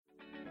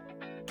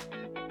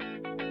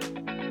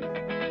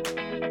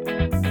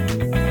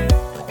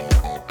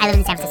live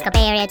in the San Francisco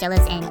Bay Area. Joe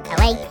lives in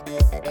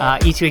LA.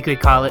 Each week we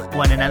call it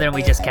one another and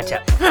we just catch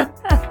up.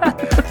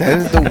 That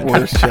is the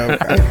worst joke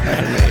I've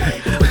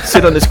ever made.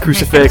 Sit on this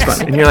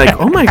crucifix, and you're like,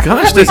 oh my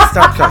gosh, Wait, this.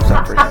 stop for a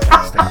second.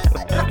 Stop.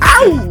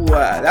 Ow!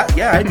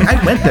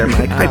 I went there,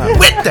 Mike. I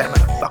went there,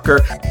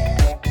 motherfucker.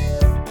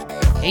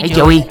 Hey,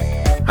 Joey.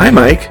 Hi,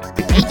 Mike.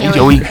 Hey,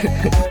 Joey.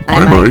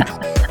 Hi, Mike.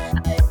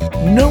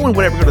 No one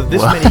would ever go to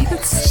this many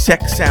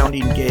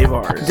sex-sounding gay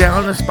bars.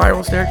 Down the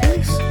spiral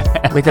staircase.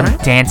 With a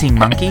dancing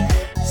monkey?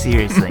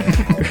 Seriously.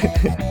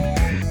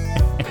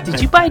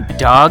 Did you buy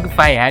dog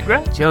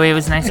Viagra? Joey, it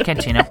was nice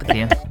catching up with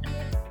you.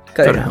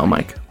 Go to hell,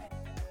 Mike.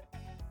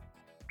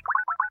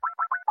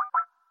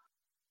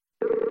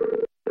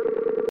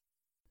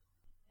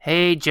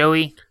 Hey,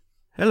 Joey.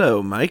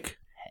 Hello, Mike.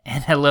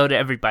 And hello to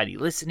everybody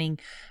listening.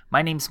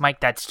 My name's Mike,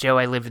 that's Joe.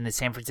 I live in the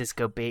San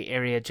Francisco Bay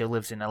Area. Joe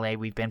lives in LA.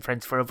 We've been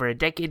friends for over a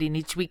decade, and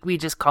each week we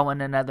just call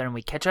one another and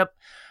we catch up.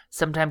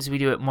 Sometimes we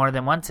do it more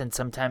than once, and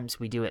sometimes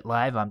we do it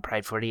live on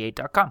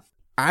Pride48.com.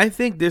 I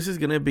think this is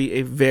going to be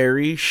a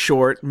very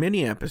short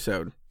mini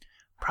episode.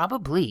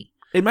 Probably.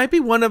 It might be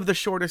one of the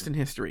shortest in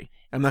history.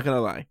 I'm not going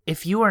to lie.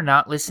 If you are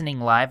not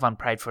listening live on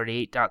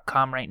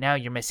Pride48.com right now,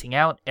 you're missing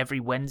out. Every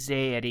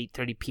Wednesday at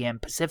 8:30 p.m.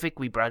 Pacific,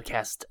 we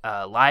broadcast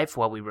live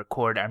while we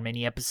record our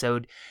mini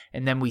episode.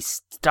 And then we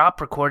stop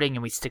recording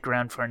and we stick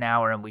around for an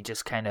hour and we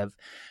just kind of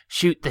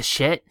shoot the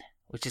shit,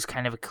 which is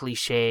kind of a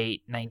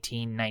cliche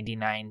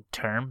 1999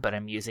 term, but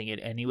I'm using it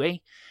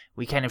anyway.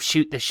 We kind of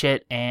shoot the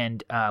shit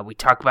and we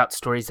talk about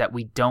stories that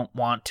we don't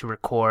want to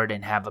record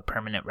and have a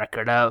permanent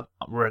record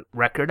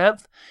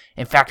of.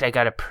 In fact, I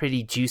got a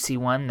pretty juicy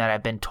one that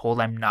I've been told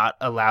I'm not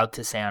allowed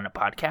to say on a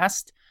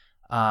podcast,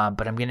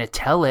 but I'm going to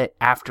tell it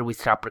after we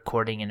stop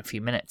recording in a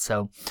few minutes.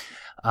 So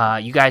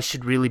you guys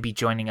should really be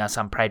joining us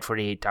on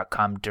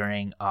Pride48.com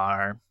during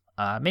our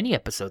mini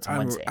episodes on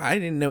Wednesday. I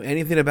didn't know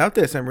anything about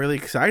this. I'm really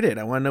excited.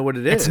 I want to know what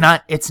it is.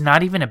 It's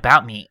not even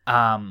about me.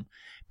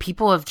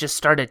 People have just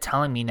started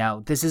telling me now,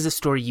 this is a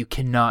story you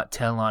cannot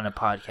tell on a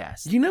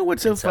podcast. You know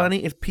what's so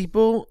funny?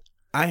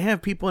 I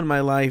have people in my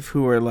life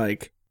who are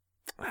like,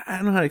 I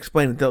don't know how to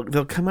explain it.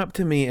 They'll come up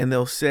to me and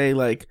they'll say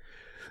like,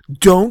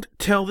 don't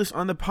tell this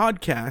on the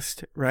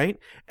podcast, right?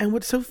 And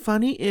what's so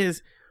funny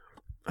is...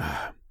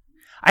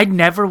 I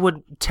never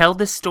would tell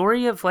this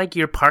story of like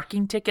your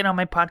parking ticket on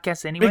my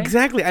podcast anyway.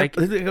 Exactly. Like,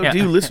 Do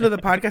you listen to the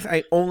podcast?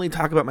 I only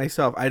talk about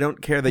myself. I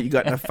don't care that you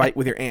got in a fight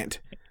with your aunt.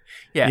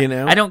 Yeah, you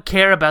know? I don't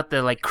care about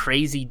the like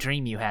crazy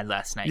dream you had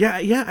last night.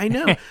 Yeah, I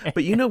know.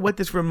 But you know what?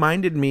 This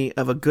reminded me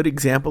of a good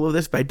example of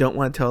this, but I don't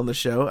want to tell on the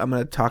show. I'm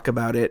going to talk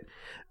about it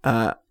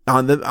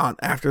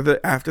after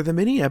the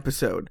mini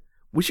episode.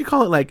 We should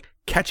call it like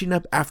catching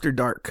up after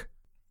dark.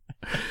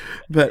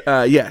 But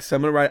yes,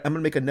 I'm gonna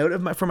make a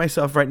note for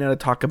myself right now to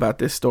talk about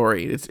this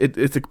story.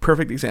 It's a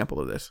perfect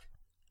example of this.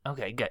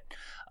 Okay, good.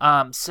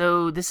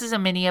 So this is a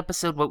mini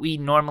episode. What we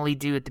normally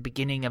do at the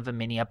beginning of a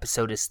mini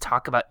episode is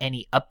talk about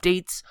any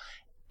updates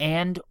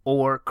and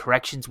or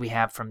corrections we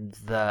have from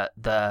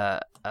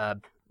the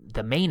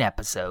main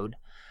episode.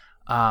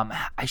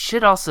 I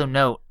should also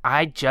note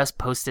I just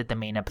posted the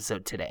main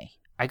episode today.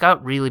 I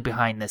got really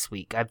behind this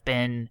week. I've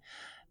been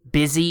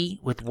busy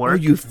with work. Oh,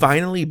 you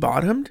finally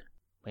bottomed?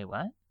 Wait,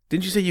 what?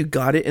 Didn't you say you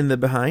got it in the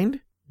behind?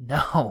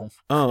 No.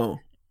 Oh.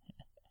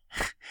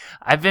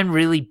 I've been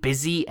really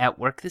busy at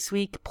work this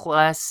week.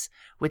 Plus,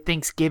 with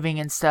Thanksgiving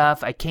and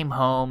stuff, I came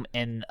home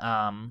and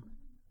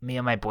me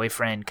and my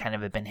boyfriend kind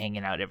of have been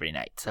hanging out every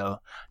night. So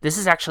this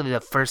is actually the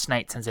first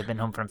night since I've been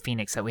home from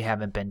Phoenix that we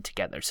haven't been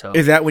together. So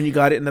is that when you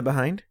got it in the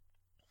behind?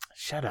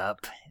 Shut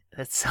up.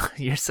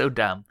 You're so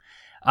dumb.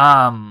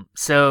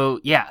 So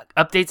yeah,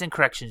 updates and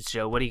corrections,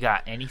 Joe. What do you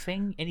got?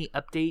 Anything? Any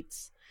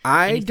updates?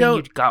 Anything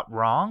you got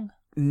wrong?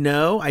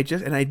 No, I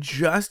just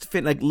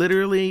like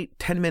literally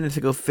 10 minutes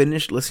ago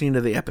finished listening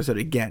to the episode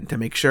again to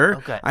make sure.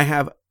 Okay. I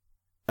have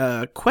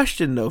a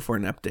question though for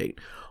an update.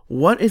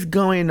 What is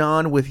going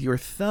on with your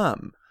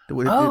thumb?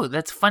 Oh,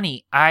 that's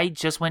funny. I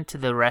just went to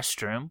the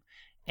restroom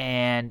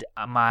and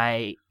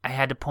I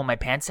had to pull my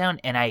pants down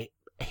and I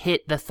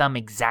hit the thumb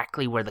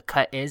exactly where the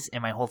cut is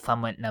and my whole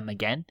thumb went numb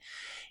again.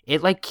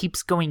 It like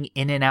keeps going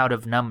in and out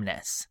of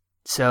numbness.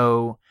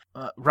 So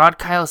Rod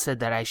Kyle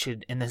said that I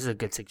should, and this is a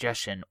good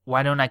suggestion,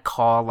 why don't I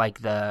call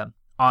like the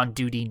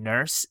on-duty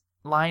nurse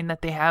line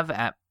that they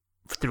have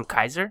through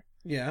Kaiser?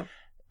 Yeah.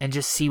 And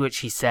just see what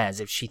she says,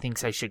 if she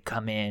thinks I should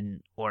come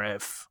in or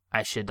if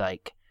I should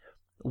like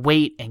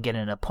wait and get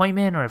an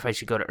appointment or if I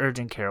should go to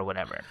urgent care or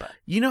whatever. But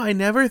I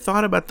never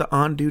thought about the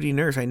on-duty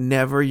nurse. I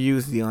never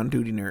used the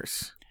on-duty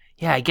nurse.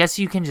 Yeah, I guess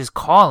you can just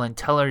call and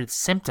tell her the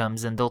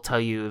symptoms and they'll tell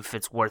you if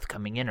it's worth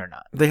coming in or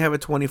not. They have a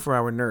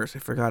 24-hour nurse. I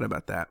forgot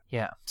about that.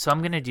 Yeah, so I'm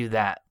going to do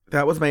that.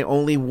 That was my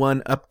only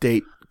one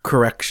update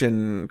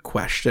correction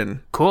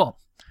question. Cool.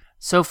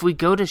 So if we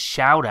go to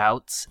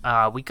shout-outs,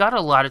 we got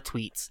a lot of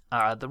tweets.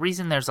 The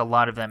reason there's a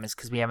lot of them is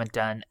because we haven't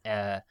done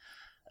a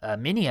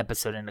mini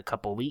episode in a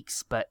couple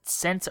weeks. But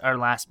since our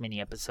last mini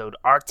episode,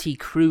 RT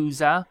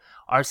Cruza,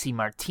 RC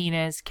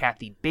Martinez,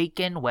 Kathy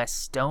Bacon, Wes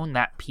Stone,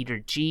 that Peter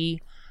G.,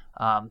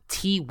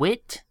 T.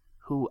 Witt,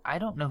 who I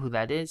don't know who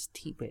that is.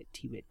 Tweet.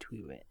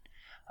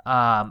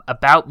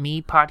 About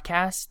Me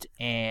podcast,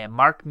 and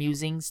Mark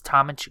Musings,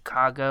 Tom in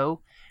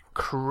Chicago,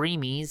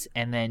 Creamies,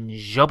 and then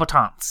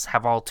Jobotants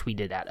have all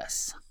tweeted at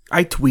us.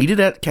 I tweeted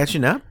at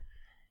Catching Up?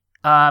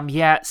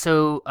 Yeah,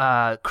 so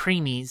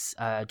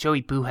Creamies,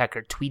 Joey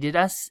Boohecker tweeted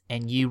us,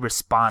 and you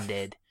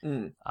responded.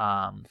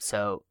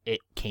 So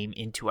it came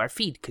into our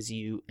feed because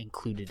you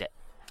included it.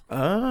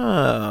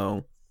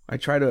 Oh, I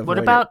try to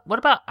avoid What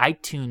about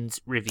iTunes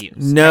reviews?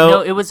 No. I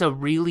know it was a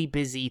really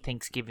busy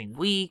Thanksgiving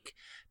week.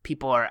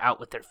 People are out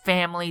with their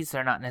families.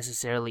 They're not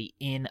necessarily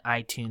in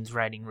iTunes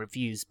writing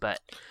reviews, but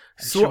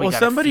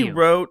somebody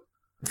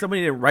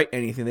didn't write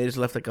anything. They just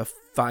left like a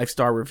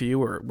 5-star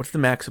review, or what's the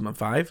maximum,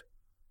 5?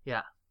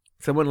 Yeah.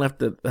 Someone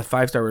left a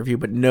 5-star review,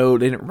 but no,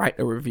 they didn't write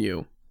a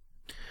review.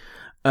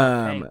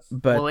 Okay.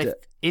 But well,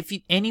 if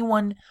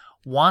anyone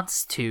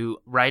wants to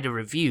write a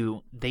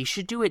review, they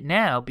should do it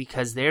now,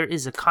 because there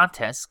is a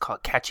contest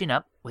called Catching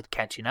Up with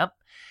Catching Up,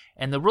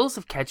 and the rules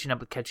of Catching Up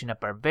with Catching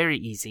Up are very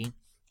easy.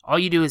 All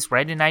you do is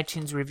write an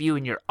iTunes review,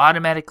 and you're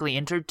automatically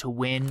entered to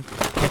win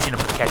Catching Up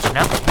with Catching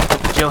Up.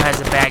 Joe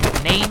has a bag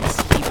of names.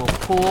 He will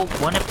pull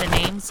one of the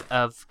names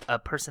of a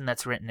person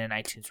that's written an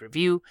iTunes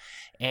review,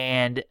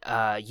 and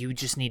you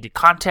just need to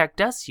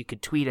contact us. You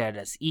could tweet at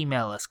us,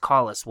 email us,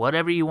 call us,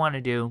 whatever you want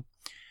to do.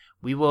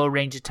 We will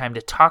arrange a time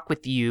to talk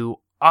with you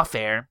off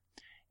air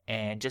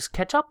and just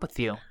catch up with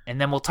you.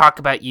 And then we'll talk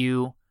about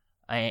you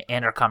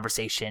and our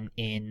conversation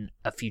in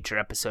a future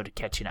episode of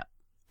Catching Up.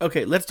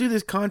 Okay, let's do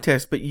this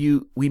contest, but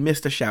we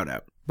missed a shout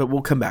out, but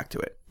we'll come back to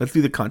it. Let's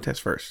do the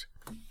contest first.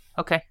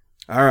 Okay.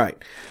 All right.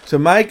 So,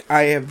 Mike,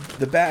 I have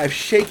the bag. I've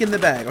shaken the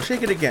bag. I'll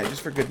shake it again,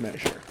 just for good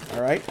measure.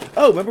 All right.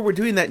 Oh, remember we're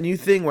doing that new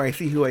thing where I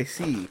see who I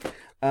see.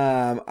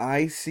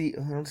 I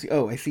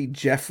see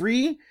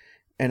Jeffrey,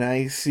 and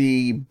I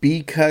see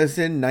B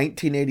Cousin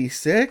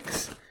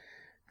 1986.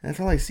 That's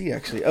all I see,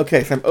 actually.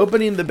 Okay, so I'm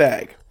opening the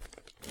bag.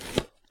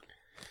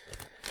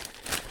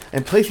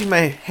 And placing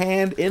my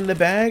hand in the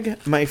bag,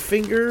 my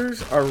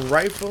fingers are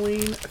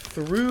rifling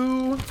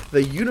through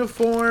the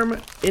uniform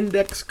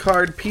index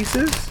card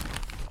pieces.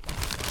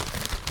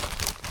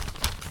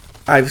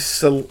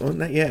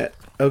 Not yet.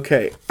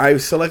 Okay,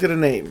 I've selected a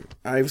name.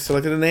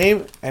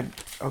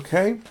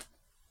 Okay.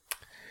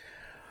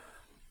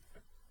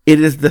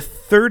 It is the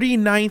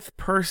 39th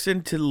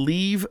person to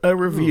leave a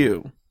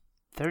review.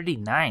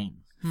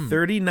 39.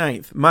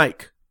 39th.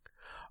 Mike,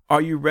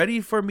 are you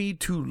ready for me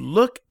to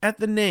look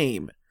at the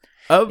name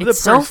of the person? It's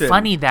so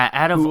funny that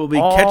out of who will be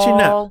all, catching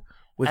up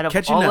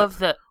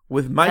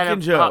with Mike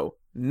and Joe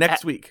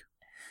next week.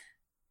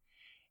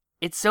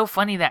 It's so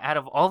funny that out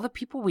of all the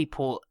people we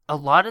pull, a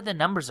lot of the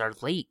numbers are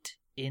late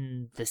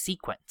in the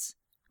sequence.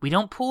 We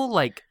don't pull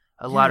like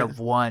a lot of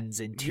ones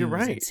and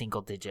twos and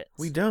single digits.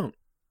 We don't.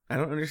 I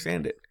don't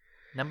understand it.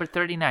 Number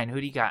 39, who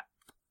do you got?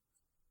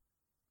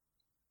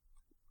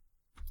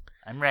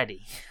 I'm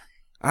ready.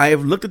 I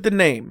have looked at the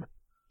name.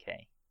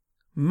 Okay.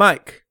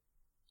 Mike,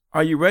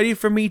 are you ready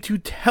for me to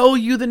tell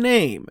you the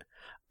name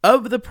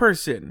of the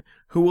person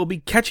who will be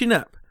catching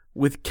up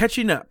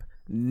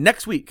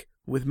next week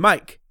with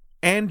Mike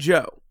and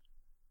Joe?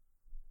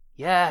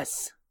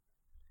 Yes.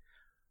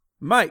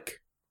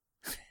 Mike,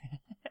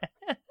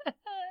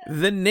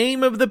 the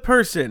name of the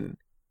person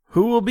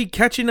who will be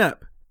catching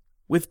up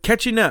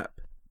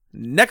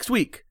next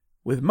week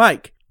with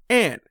Mike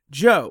and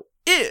Joe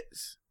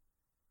is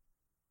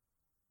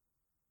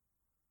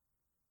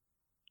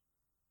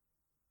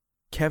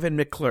Kevin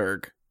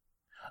McClurg.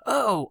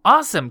 Oh,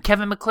 awesome.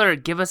 Kevin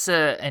McClurg, give us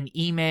an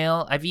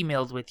email. I've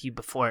emailed with you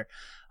before.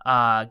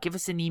 Give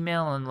us an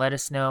email and let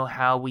us know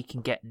how we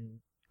can get in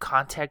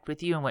contact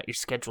with you and what your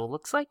schedule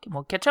looks like, and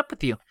we'll catch up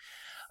with you.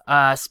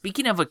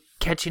 Speaking of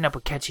catching up,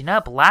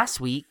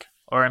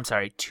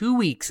 2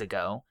 weeks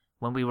ago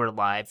when we were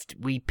live,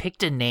 we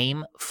picked a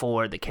name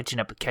for the Catching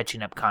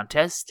Up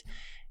contest,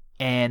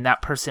 and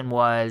that person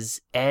was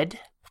Ed.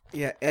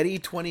 Yeah, Eddie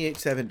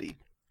 2870.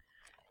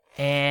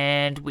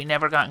 And we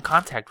never got in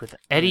contact with him.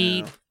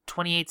 Eddie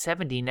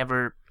 2870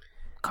 never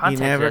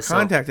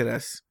contacted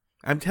us.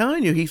 I'm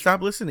telling you, he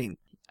stopped listening.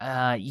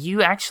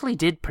 You actually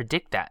did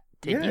predict that,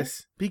 didn't you?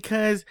 Yes,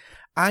 because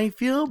I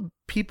feel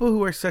people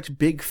who are such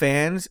big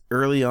fans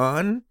early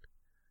on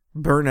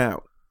burn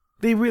out.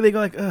 They really go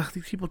like, ugh,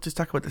 these people just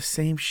talk about the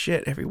same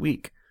shit every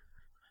week.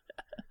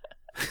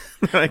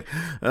 Like,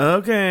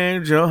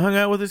 okay, Joe hung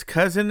out with his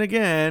cousin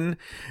again,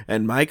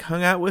 and Mike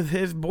hung out with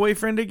his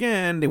boyfriend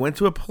again. They went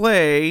to a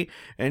play,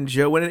 and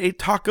Joe went and ate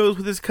tacos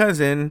with his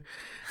cousin,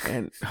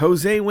 and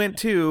Jose went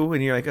too,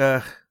 and you're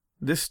like,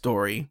 this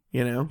story,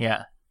 you know?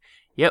 Yeah.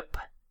 Yep.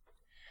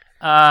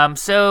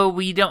 So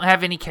we don't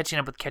have any catching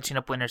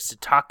up winners to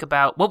talk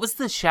about. What was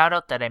the shout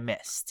out that I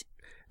missed?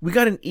 We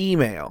got an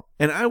email,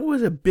 and I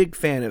was a big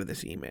fan of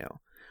this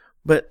email.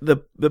 But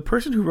the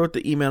person who wrote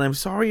the email, I'm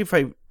sorry if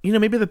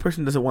maybe the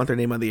person doesn't want their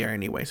name on the air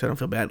anyway, so I don't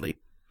feel badly.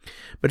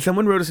 But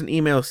someone wrote us an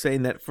email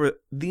saying that for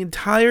the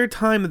entire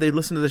time that they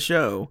listened to the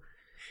show...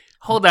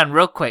 Hold on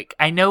real quick.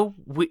 I know...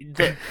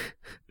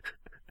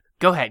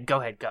 Go ahead.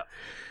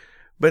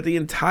 But the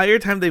entire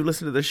time they've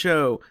listened to the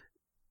show,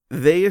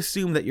 they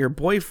assume that your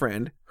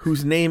boyfriend,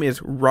 whose name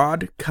is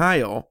Rod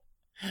Kyle,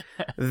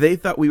 they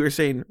thought we were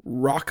saying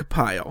rock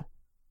pile,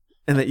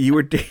 and that you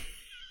were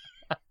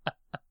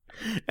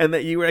and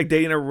that you were like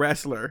dating a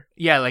wrestler.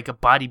 Yeah, like a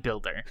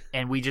bodybuilder,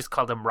 and we just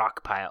called him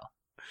Rock Pile.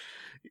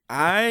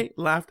 I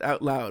laughed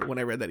out loud when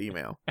I read that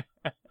email.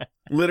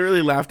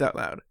 Literally laughed out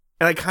loud.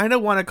 And I kind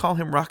of want to call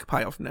him Rock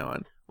Pile from now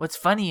on. What's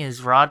funny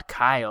is Rod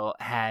Kyle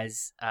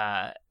has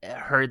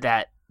heard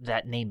that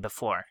name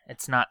before.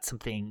 It's not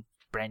something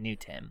brand new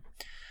to him.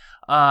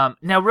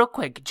 Now, real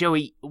quick,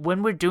 Joey,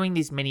 when we're doing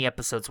these mini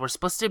episodes, we're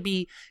supposed to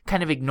be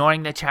kind of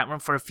ignoring the chat room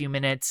for a few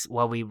minutes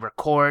while we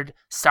record,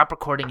 stop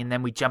recording, and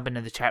then we jump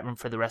into the chat room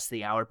for the rest of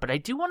the hour. But I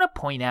do want to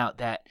point out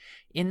that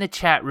in the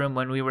chat room,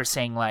 when we were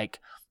saying, like,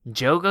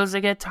 Joe goes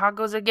to get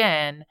tacos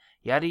again,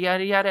 yada,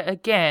 yada, yada,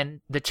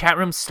 again, the chat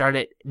room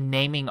started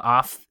naming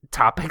off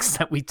topics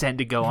that we tend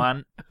to go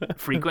on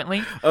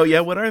frequently. Oh, yeah?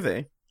 What are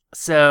they?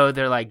 So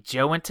they're like,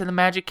 Joe went to the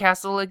Magic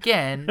Castle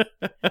again.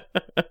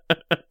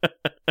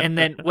 And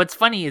then what's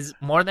funny is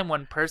more than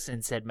one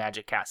person said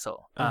Magic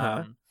Castle.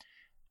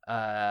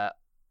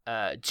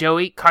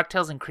 Joey,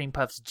 Cocktails and Cream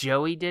Puffs,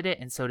 Joey did it,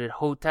 and so did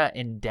Hota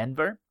in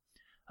Denver.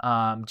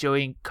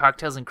 Joey,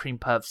 Cocktails and Cream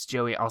Puffs,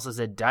 Joey also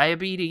said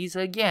diabetes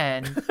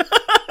again.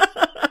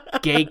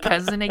 Gay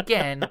cousin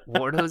again.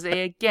 Ward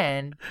Jose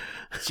again.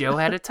 Joe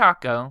had a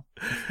taco.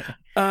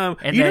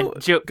 And then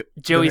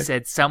Joey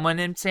said, someone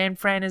in San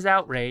Fran is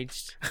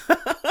outraged.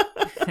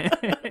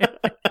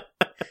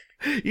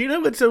 You know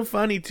what's so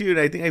funny, too, and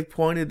I think I've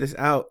pointed this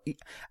out.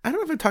 I don't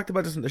know if I talked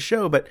about this in the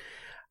show, but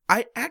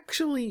I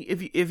actually,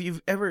 if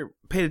you've ever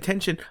paid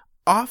attention,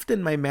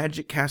 often my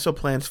Magic Castle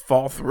plans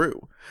fall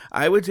through.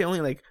 I would say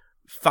only like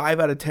 5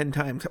 out of 10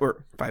 times,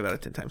 or 5 out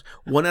of 10 times,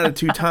 1 out of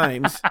 2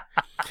 times.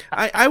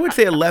 I would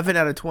say 11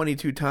 out of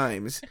 22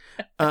 times.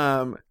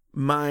 The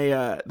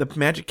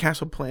Magic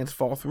Castle plans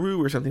fall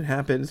through or something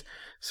happens,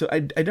 so I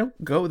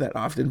don't go that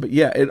often, but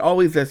yeah, it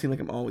always does seem like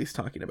I'm always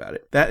talking about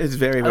it. That is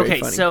very, very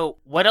funny. Okay, so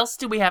what else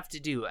do we have to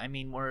do? I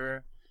mean,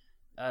 we're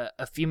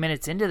a few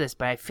minutes into this,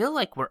 but I feel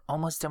like we're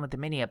almost done with the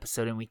mini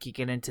episode, and we could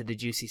get into the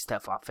juicy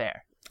stuff off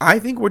air. I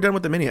think we're done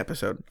with the mini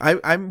episode.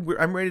 I'm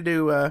ready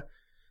to.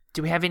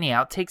 Do we have any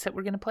outtakes that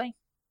we're gonna play?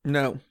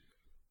 No,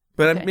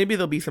 but maybe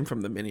there'll be some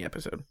from the mini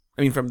episode.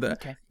 I mean, from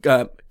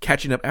the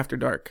Catching Up After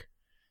Dark.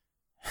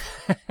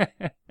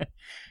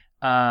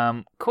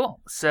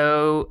 Cool.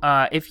 So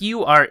if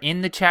you are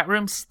in the chat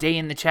room, stay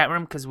in the chat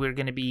room, because we're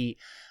going to be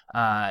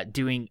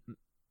doing,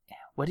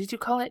 what did you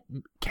call it?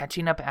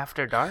 Catching Up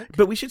After Dark?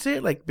 But we should say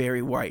it like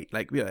Barry White,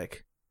 like be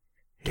like,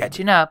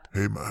 Catching Up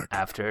Hey Mike,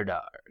 After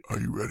Dark. Are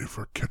you ready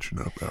for Catching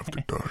Up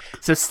After Dark?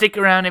 So stick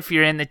around if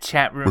you're in the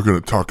chat room. We're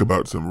going to talk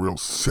about some real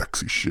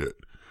sexy shit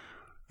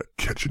at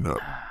Catching Up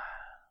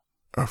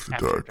After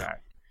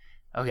Dark.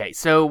 Okay,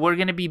 so we're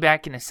going to be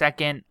back in a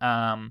second.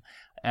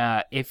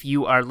 If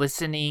you are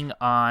listening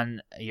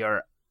on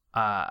your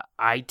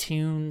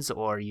iTunes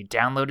or you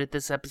downloaded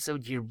this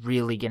episode, you're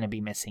really going to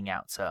be missing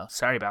out. So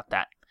sorry about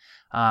that.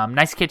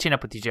 Nice catching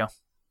up with you, Joe.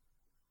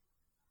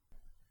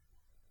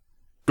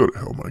 Go to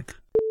hell, Mike.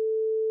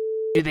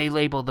 Do they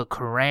label the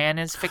Quran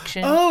as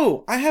fiction?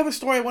 Oh, I have a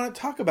story I want to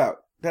talk about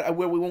that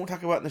we won't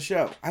talk about in the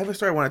show. I have a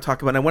story I want to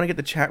talk about, and I want to get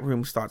the chat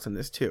room's thoughts on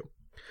this too.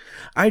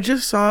 I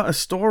just saw a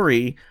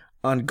story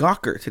on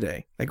Gawker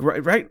today, like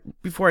right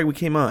before we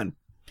came on.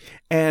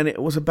 And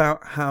it was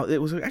about how,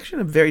 it was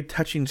actually a very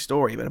touching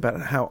story, but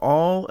about how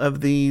all of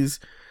these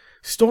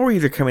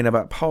stories are coming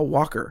about Paul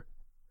Walker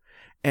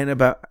and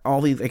about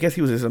all these, I guess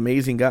he was this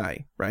amazing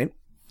guy, right?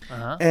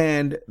 Uh-huh.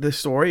 And the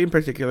story in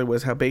particular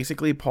was how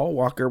basically Paul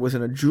Walker was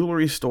in a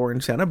jewelry store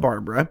in Santa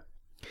Barbara,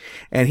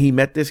 and he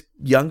met this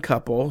young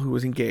couple who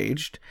was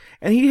engaged,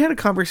 and he had a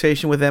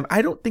conversation with them.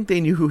 I don't think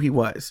they knew who he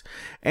was,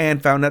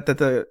 and found out that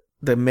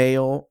the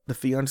male, the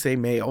fiance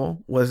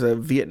male, was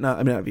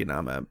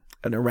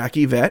an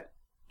Iraqi vet,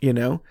 you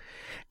know,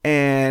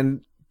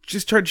 and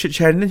just started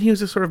chit-chatting, and he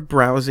was just sort of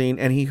browsing,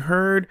 and he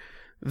heard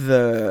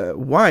the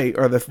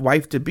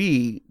wife to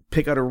be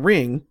pick out a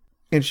ring,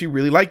 and she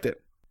really liked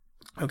it.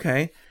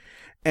 Okay.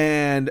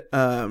 And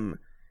the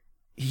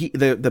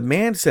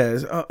man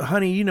says, "Oh,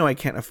 honey, you know I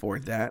can't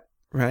afford that,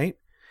 right?"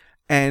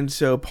 And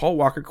so Paul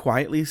Walker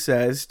quietly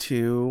says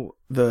to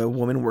the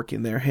woman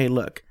working there, "Hey,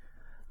 look,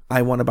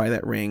 I want to buy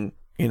that ring.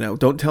 You know,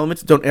 don't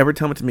ever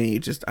tell him it's me.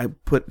 Just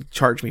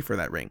charge me for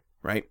that ring."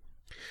 Right?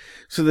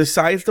 So they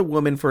size the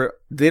woman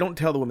they don't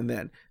tell the woman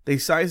then. They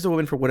size the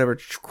woman for whatever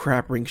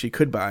crap ring she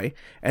could buy.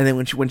 And then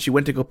when she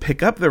went to go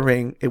pick up the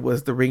ring, it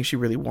was the ring she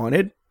really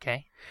wanted.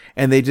 Okay.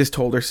 And they just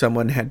told her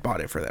someone had bought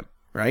it for them.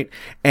 Right?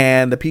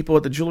 And the people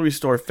at the jewelry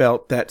store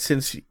felt that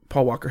since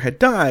Paul Walker had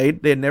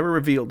died, they had never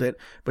revealed it,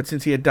 but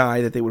since he had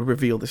died, that they would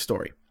reveal the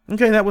story.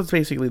 Okay, that was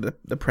basically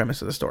the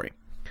premise of the story.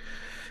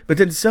 But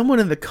then someone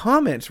in the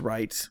comments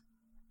writes,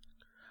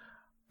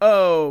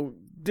 "Oh,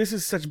 this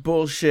is such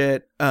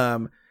bullshit,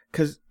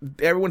 because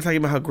everyone's talking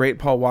about how great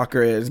Paul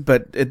Walker is,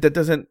 but that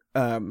doesn't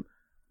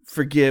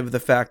forgive the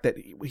fact that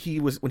when he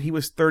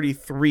was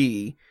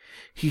 33,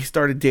 he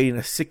started dating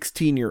a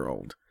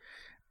 16-year-old.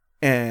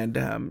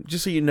 And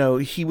just so you know,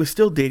 he was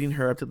still dating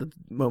her up to the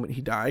moment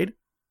he died,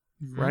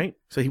 right?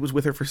 So he was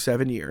with her for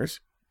 7 years.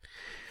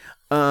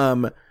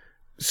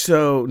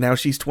 So now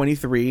she's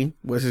 23,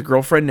 was his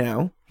girlfriend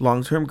now,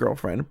 long-term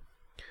girlfriend.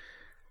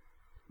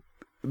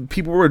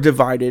 People were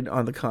divided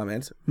on the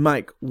comments.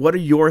 Mike, what are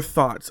your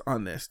thoughts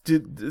on this?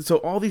 So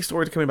all these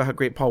stories coming about how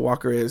great Paul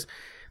Walker is,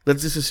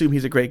 let's just assume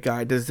he's a great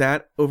guy. Does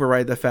that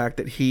override the fact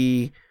that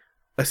he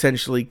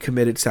essentially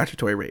committed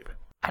statutory rape?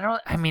 I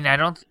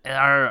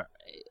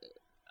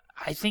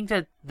think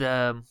that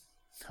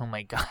oh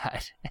my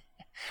God.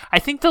 I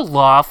think the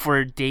law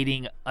for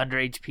dating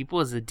underage people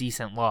is a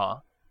decent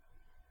law.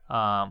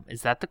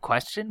 Is that the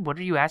question? What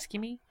are you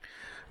asking me?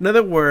 In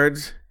other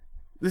words,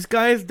 this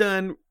guy has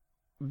done,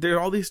 there are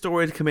all these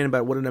stories come in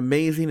about what an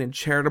amazing and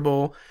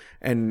charitable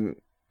and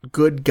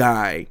good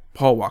guy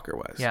Paul Walker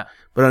was. Yeah.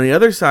 But on the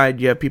other side,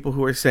 you have people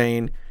who are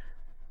saying,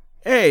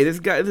 hey, this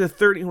guy is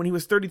when he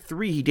was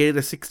 33, he dated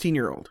a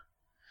 16-year-old.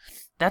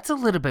 That's a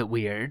little bit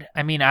weird.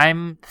 I mean,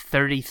 I'm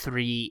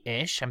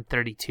 33-ish. I'm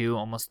 32,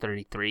 almost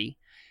 33.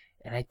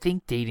 And I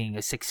think dating a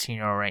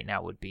 16-year-old right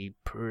now would be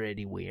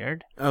pretty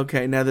weird.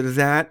 Okay, now does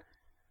that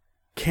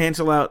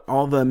cancel out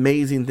all the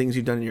amazing things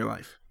you've done in your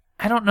life?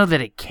 I don't know that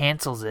it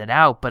cancels it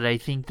out, but I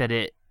think that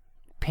it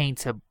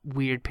paints a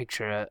weird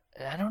picture.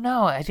 I don't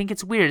know. I think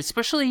it's weird,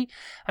 especially,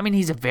 I mean,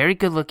 he's a very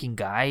good-looking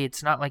guy.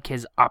 It's not like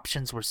his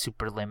options were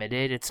super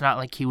limited. It's not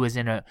like he was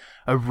in a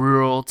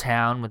rural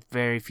town with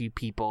very few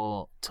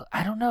people.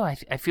 I don't know.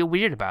 I feel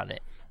weird about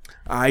it.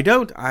 I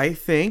don't. I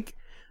think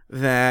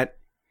that,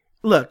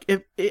 look,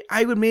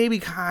 I would maybe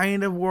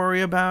kind of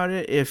worry about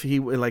it if he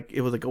it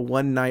was like a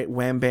one-night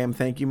wham bam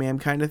thank you ma'am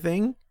kind of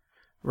thing,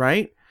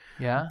 right?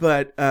 Yeah.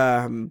 But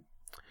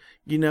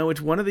you know, it's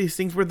one of these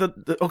things where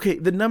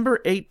the number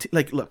 8,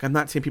 like, look, I'm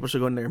not saying people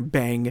should go in there and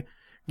bang,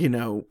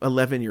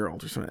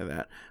 11-year-olds or something like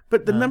that.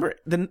 But the number,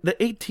 the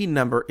 18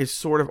 number is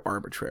sort of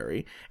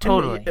arbitrary.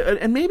 Totally.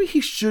 And maybe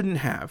he shouldn't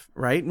have,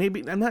 right?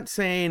 Maybe, I'm not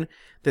saying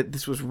that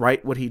this was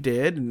right what he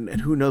did, and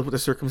who knows what the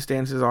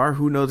circumstances are.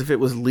 Who knows if it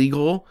was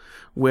legal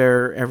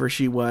wherever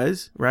she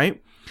was,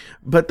 right?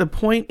 But the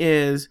point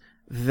is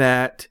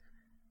that,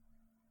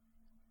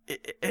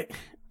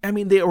 I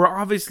mean, they were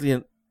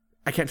obviously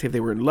I can't say if they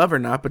were in love or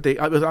not, but it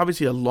was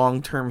obviously a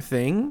long-term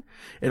thing.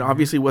 It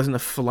obviously wasn't a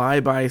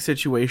fly-by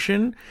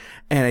situation,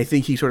 and I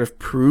think he sort of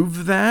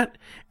proved that.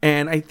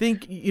 And I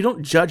think you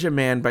don't judge a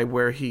man by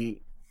where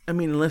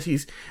unless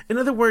he's, in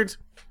other words,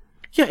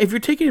 yeah, if you're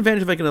taking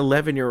advantage of like an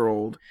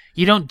 11-year-old.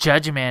 You don't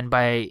judge a man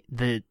by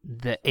the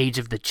age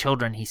of the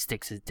children he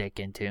sticks his dick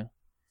into.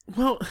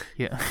 Well,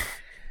 yeah.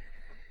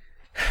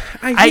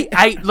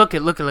 I look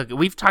at.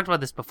 We've talked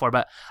about this before,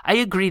 but I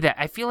agree that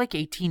I feel like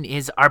 18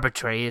 is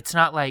arbitrary. It's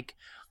not like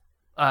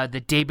the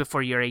day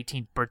before your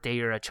 18th birthday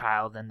you're a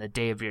child, and the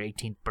day of your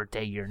 18th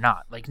birthday you're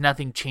not. Like,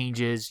 nothing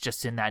changes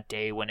just in that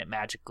day when it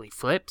magically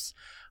flips.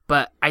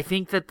 But I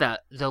think that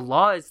the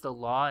law is the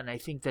law, and I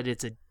think that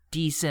it's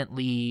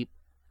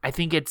I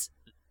think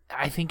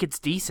it's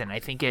decent. I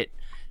think it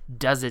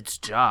does its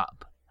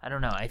job. I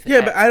don't know.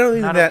 But I don't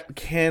think that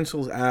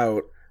cancels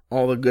out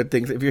all the good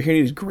things. If you're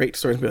hearing these great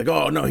stories and be like,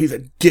 oh no, he's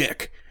a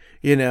dick,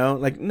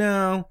 like,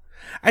 no.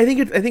 I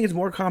think it's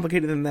more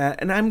complicated than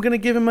that, and I'm gonna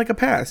give him like a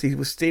pass. He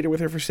was stayed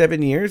with her for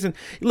 7 years, and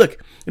look,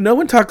 no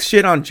one talks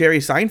shit on Jerry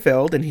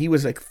Seinfeld, and he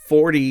was like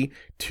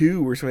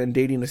 42 or something,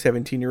 dating a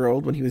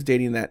 17-year-old when he was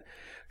dating that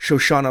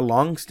Shoshana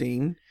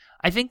Longstein.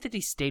 I think that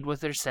he stayed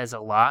with her says a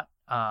lot.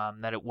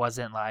 That it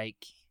wasn't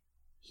like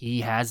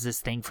he has this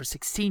thing for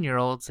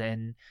 16-year-olds,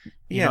 and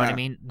you know what I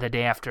mean. The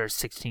day after his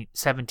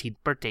 17th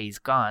birthday, he's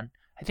gone.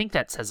 I think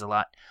that says a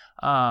lot.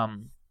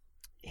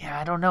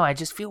 I don't know. I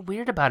just feel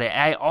weird about it.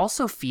 I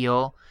also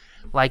feel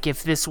like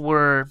if this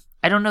were,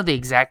 I don't know the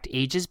exact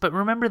ages, but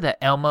remember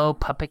the Elmo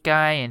puppet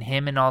guy and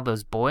him and all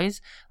those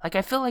boys? Like,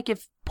 I feel like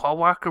if Paul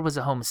Walker was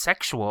a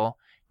homosexual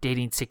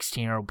dating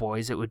 16-year-old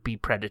boys, it would be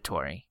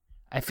predatory.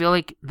 I feel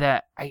like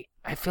that.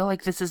 I feel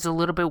like this is a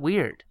little bit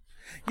weird.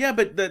 Yeah,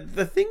 but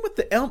the thing with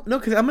the Elmo, no,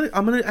 because I'm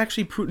gonna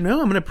actually prove.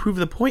 No, I'm gonna prove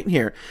the point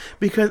here,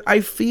 because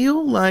I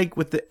feel like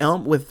with the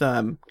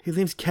Elmo, his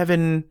name's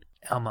Kevin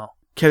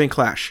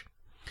Clash.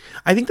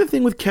 I think the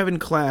thing with Kevin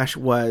Clash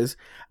was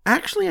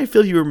actually, I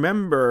feel you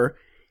remember,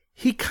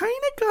 he kind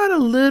of got a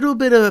little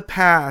bit of a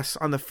pass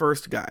on the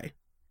first guy.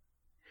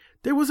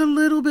 There was a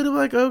little bit of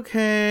like,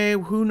 okay,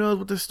 who knows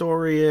what the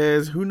story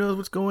is? Who knows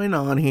what's going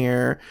on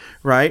here,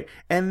 right?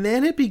 And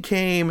then it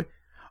became,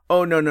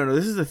 oh, no,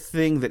 this is a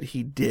thing that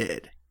he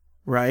did,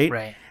 right?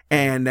 Right.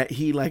 And that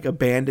he, like,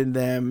 abandoned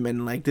them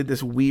and, like, did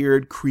this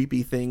weird,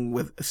 creepy thing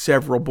with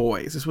several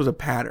boys. This was a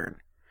pattern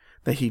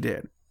that he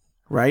did,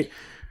 right?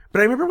 But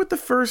I remember with the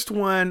first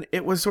one,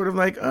 it was sort of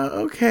like,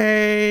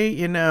 okay,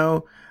 and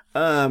there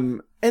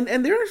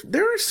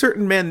are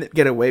certain men that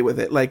get away with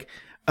it. Like,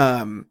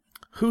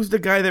 who's the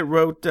guy that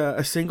wrote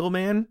A Single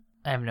Man?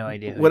 I have no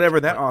idea. Whatever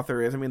that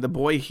author is. I mean, the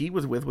boy he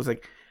was with was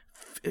like,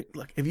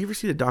 look, have you ever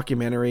seen a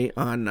documentary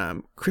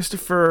on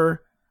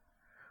Christopher?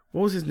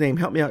 what was his name?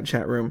 Help me out,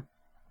 chat room.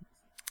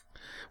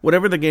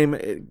 Whatever the game,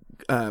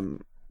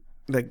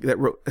 that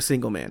wrote A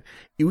Single Man.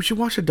 You should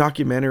watch a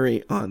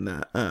documentary on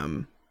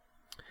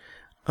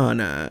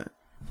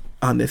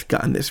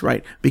this,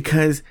 right?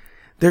 Because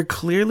they're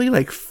clearly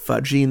like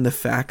fudging the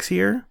facts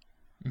here.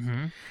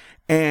 Mm-hmm.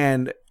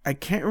 And I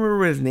can't remember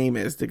what his name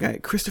is. The guy,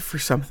 Christopher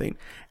something,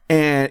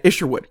 and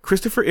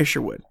Christopher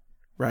Isherwood,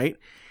 right,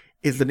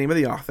 is the name of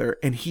the author.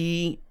 And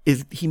he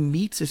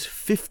meets his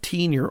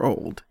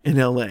 15-year-old in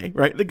LA,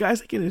 right? The guy's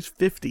like in his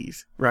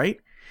 50s, right?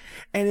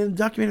 And in the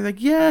documentary,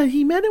 like, yeah,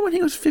 he met him when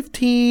he was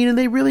 15 and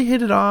they really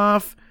hit it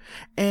off.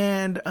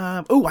 And,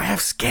 I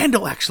have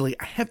scandal, actually.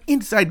 I have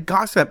inside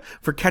gossip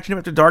for Catching Up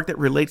After Dark that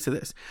relates to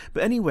this.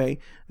 But anyway,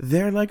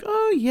 they're like,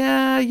 oh,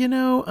 yeah, he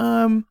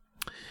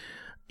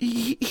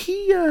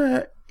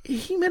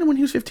met him when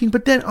he was 15.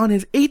 But then on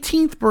his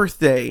 18th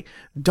birthday,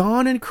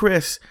 Dawn and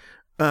Chris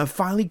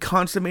finally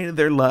consummated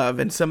their love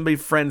in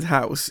somebody's friend's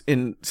house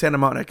in Santa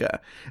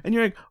Monica. And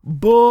you're like,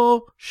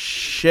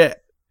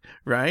 bullshit,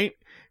 right?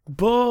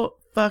 Bull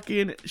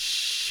fucking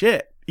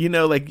shit. They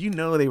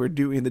were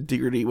doing the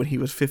dirty when he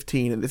was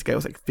 15 and this guy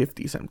was like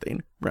 50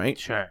 something, right?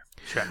 Sure.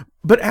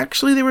 But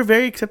actually they were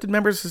very accepted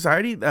members of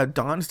society.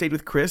 Dawn stayed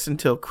with Chris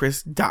until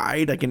Chris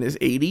died, like in his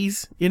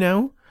 80s,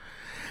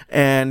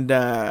 And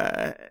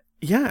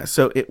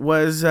so it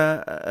was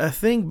a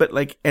thing, but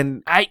like,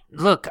 and I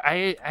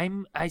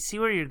see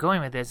where you're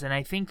going with this, and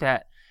I think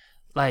that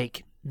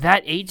like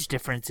that age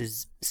difference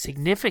is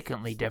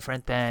significantly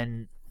different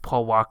than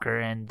Paul Walker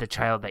and the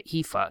child that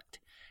he fucked.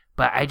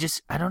 But I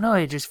don't know.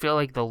 I just feel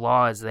like the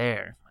law is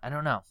there. I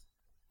don't know.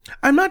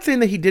 I'm not saying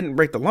that he didn't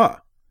break the law.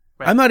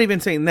 Right. I'm not even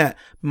saying that.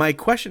 My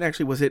question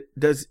actually was,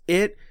 does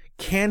it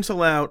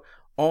cancel out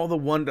all the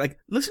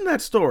listen to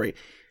that story.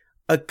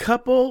 A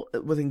couple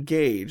was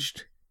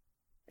engaged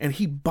and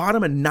he bought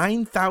him a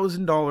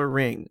 $9,000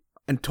 ring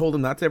and told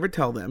him not to ever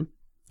tell them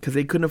because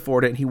they couldn't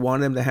afford it. And he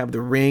wanted them to have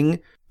the ring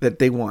that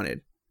they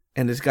wanted.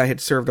 And this guy had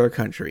served our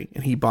country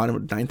and he bought him a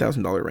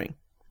 $9,000 ring.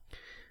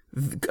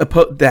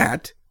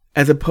 That,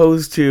 as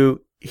opposed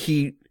to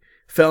he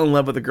fell in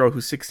love with a girl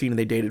who's 16 and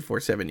they dated for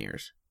 7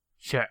 years.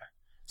 Sure.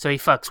 So he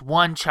fucks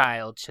one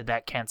child. Should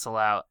that cancel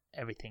out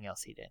everything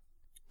else he did?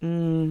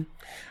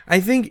 I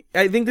think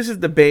this is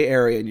the Bay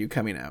Area and you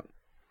coming out.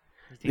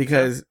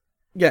 Because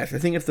yes, I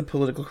think it's the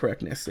political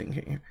correctness thing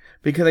here.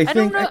 Because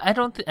I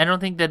don't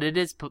think that it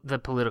is the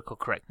political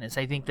correctness.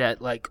 I think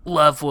that like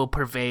love will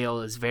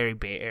prevail is very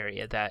Bay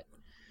Area. That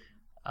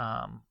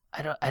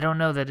I don't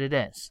know that it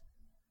is.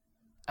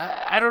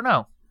 I don't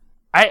know.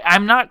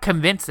 I'm not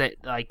convinced that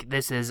like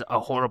this is a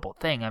horrible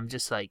thing. I'm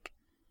just like,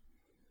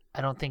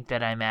 I don't think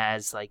that I'm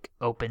as like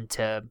open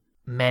to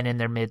men in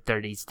their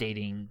mid-30s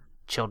dating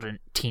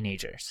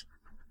teenagers.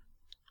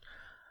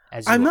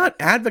 I'm not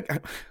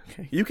advocating.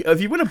 If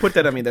you want to put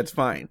that on me, that's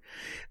fine.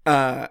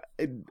 I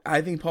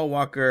think Paul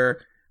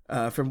Walker,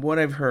 from what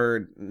I've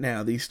heard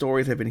now, these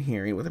stories I've been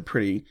hearing, was a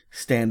pretty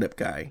stand-up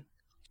guy,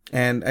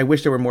 and I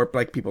wish there were more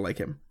like people like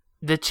him.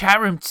 The chat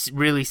room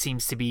really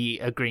seems to be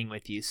agreeing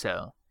with you,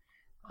 so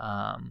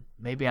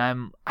maybe I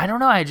don't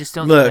know. I just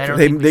don't. Look,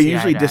 think they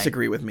usually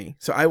disagree with me,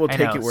 so I will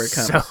take it where it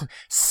comes.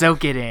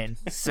 Soak it in.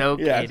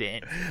 It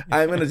in.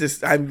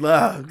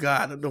 Oh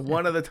God, the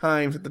one of the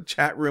times that the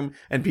chat room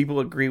and people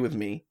agree with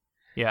me.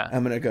 Yeah,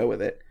 I'm gonna go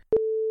with it.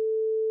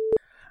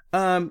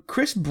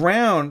 Chris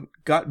Brown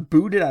got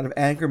booted out of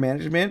anger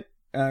management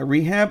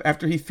rehab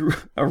after he threw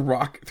a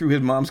rock through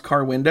his mom's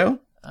car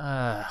window.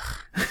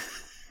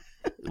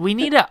 We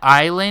need an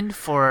island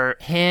for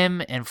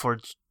him and for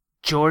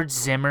George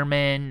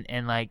Zimmerman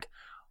and like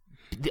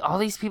all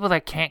these people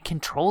that can't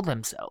control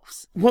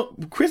themselves. Well,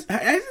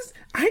 I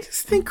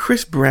just think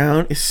Chris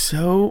Brown is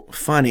so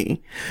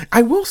funny.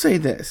 I will say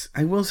this.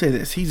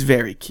 He's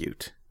very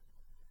cute.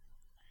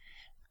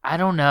 I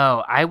don't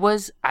know. I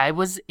was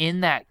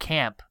in that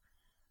camp.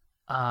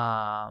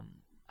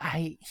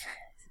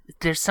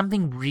 There's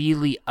something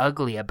really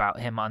ugly about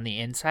him on the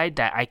inside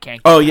that I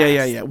can't get past.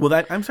 Yeah.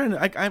 Well, I'm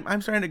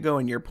starting to go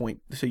on your point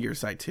to your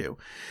side too.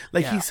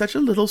 Like he's such a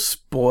little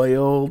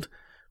spoiled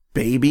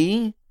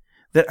baby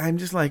that I'm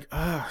just like,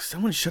 oh,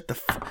 someone shove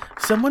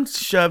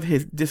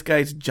this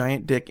guy's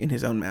giant dick in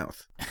his own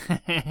mouth.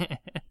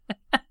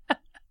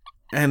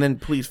 And then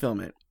please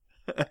film it.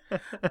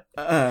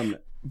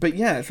 But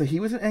yeah, so he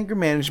was in anger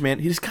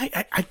management. This guy,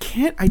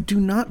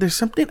 there's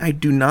something I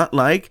do not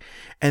like,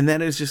 and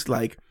that is just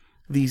like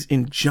these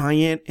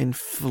giant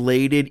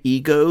inflated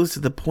egos to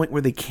the point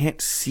where they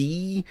can't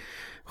see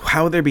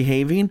how they're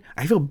behaving.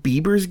 I feel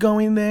Bieber's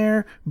going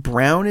there.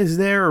 Brown is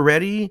there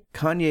already.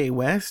 Kanye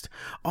West.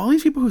 All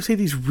these people who say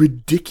these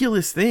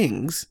ridiculous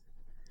things.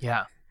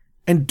 Yeah.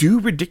 And do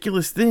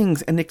ridiculous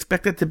things and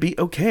expect it to be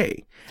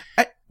okay.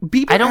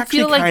 Bieber I don't actually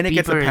feel like kind of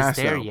gets a Bieber pass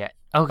is there though. yet.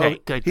 Okay,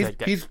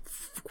 good. He's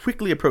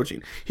quickly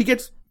approaching. He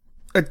gets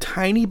a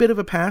tiny bit of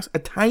a pass.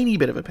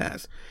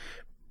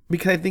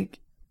 Because I think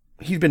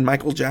he's been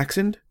Michael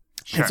Jacksoned.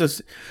 Sure. And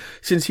so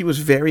since he was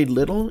very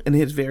little in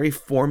his very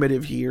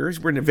formative years,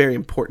 we're in a very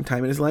important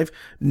time in his life,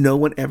 no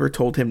one ever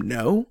told him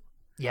no.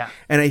 Yeah.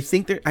 And I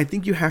think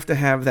you have to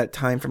have that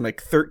time from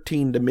like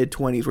 13 to mid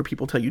 20s where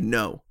people tell you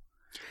no.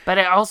 But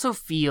I also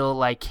feel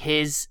like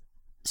his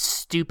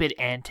stupid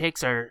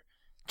antics are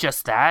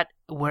just that,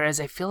 whereas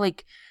I feel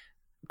like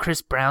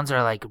Chris Brown's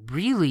are like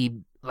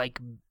really like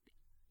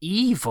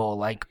evil,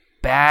 like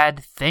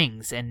bad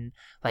things, and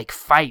like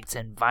fights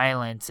and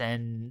violence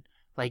and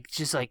like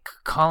just like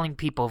calling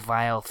people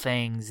vile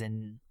things,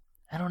 and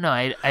I don't know.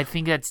 I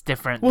think that's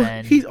different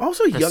than he's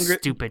also the younger.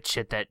 Stupid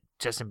shit that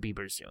Justin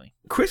Bieber's doing.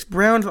 Chris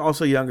Brown's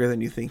also younger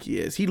than you think he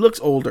is. He looks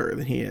older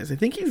than he is. I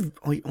think he's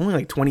only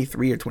like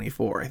 23 or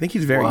 24. I think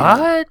he's very young.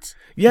 What?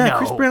 Yeah, No.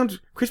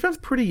 Chris Brown's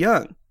pretty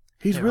young.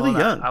 He's Here, really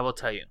hold on. young. I will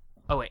tell you.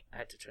 Oh wait, I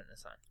had to turn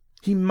this on.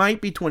 He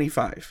might be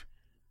 25.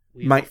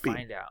 We Might will be.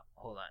 find out.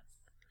 Hold on.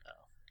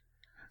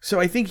 So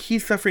I think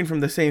he's suffering from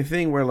the same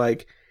thing where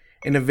like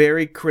in a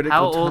very critical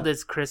How old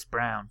is Chris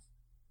Brown?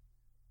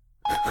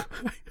 Are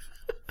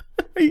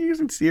you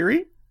using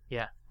Siri?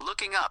 Yeah.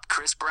 Looking up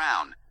Chris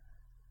Brown.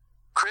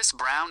 Chris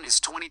Brown is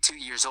 22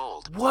 years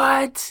old.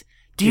 What?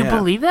 Do you Yeah.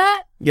 believe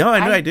that? Yeah,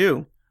 I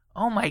do.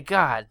 Oh my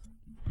god.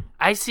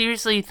 I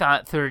seriously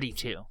thought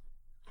 32.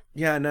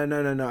 Yeah,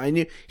 no. I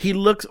knew he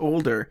looks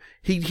older.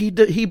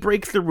 He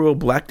breaks the rule: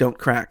 black don't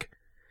crack.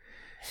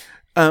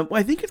 Well,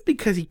 I think it's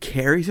because he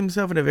carries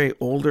himself in a very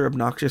older,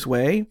 obnoxious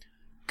way.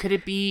 Could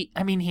it be?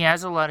 I mean, he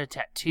has a lot of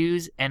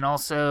tattoos and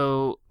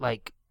also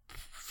like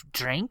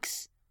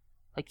drinks.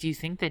 Like, do you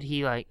think that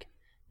he like?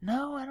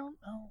 No, I don't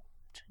know.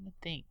 I'm trying to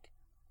think.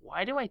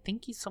 Why do I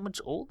think he's so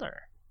much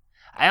older?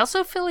 I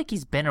also feel like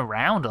he's been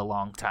around a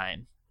long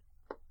time.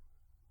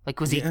 Like,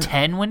 was he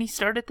 10 when he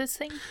started this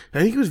thing?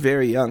 I think he was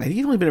very young. I think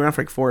he's only been around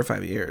for like 4 or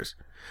 5 years.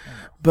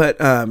 But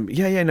no,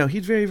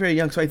 he's very, very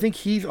young. So I think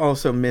he's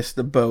also missed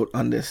the boat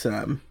on this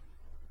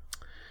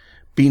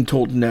being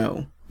told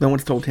no. No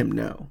one's told him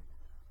no.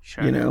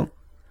 Sure. You know?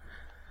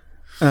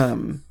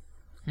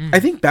 I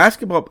think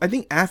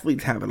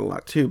athletes have it a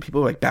lot too.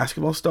 People like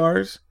basketball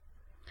stars.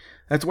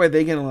 That's why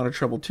they get in a lot of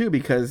trouble too,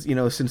 because, you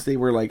know, since they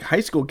were like high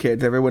school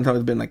kids, everyone's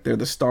always been like they're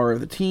the star of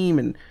the team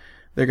and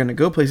they're going to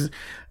go places.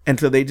 And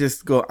so they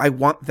just go, I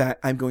want that.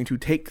 I'm going to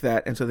take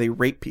that. And so they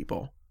rape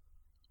people.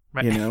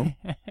 Right. You know?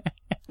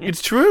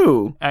 It's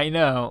true. I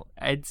know.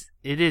 It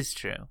is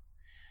true.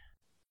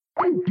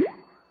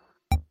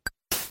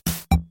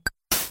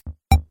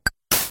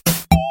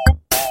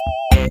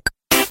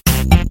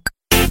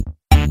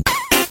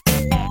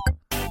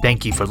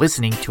 Thank you for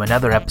listening to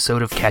another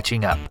episode of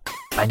Catching Up.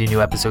 Find a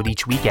new episode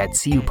each week at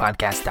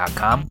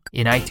cupodcast.com,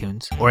 in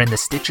iTunes, or in the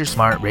Stitcher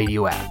Smart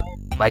Radio app.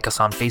 Like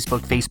us on Facebook,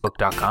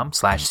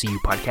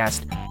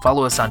 facebook.com/cupodcast.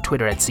 Follow us on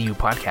Twitter at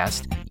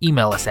cupodcast.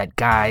 Email us at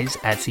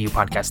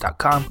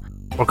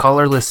guys@cupodcast.com. Or call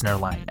our listener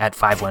line at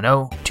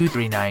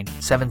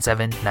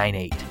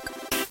 510-239-7798.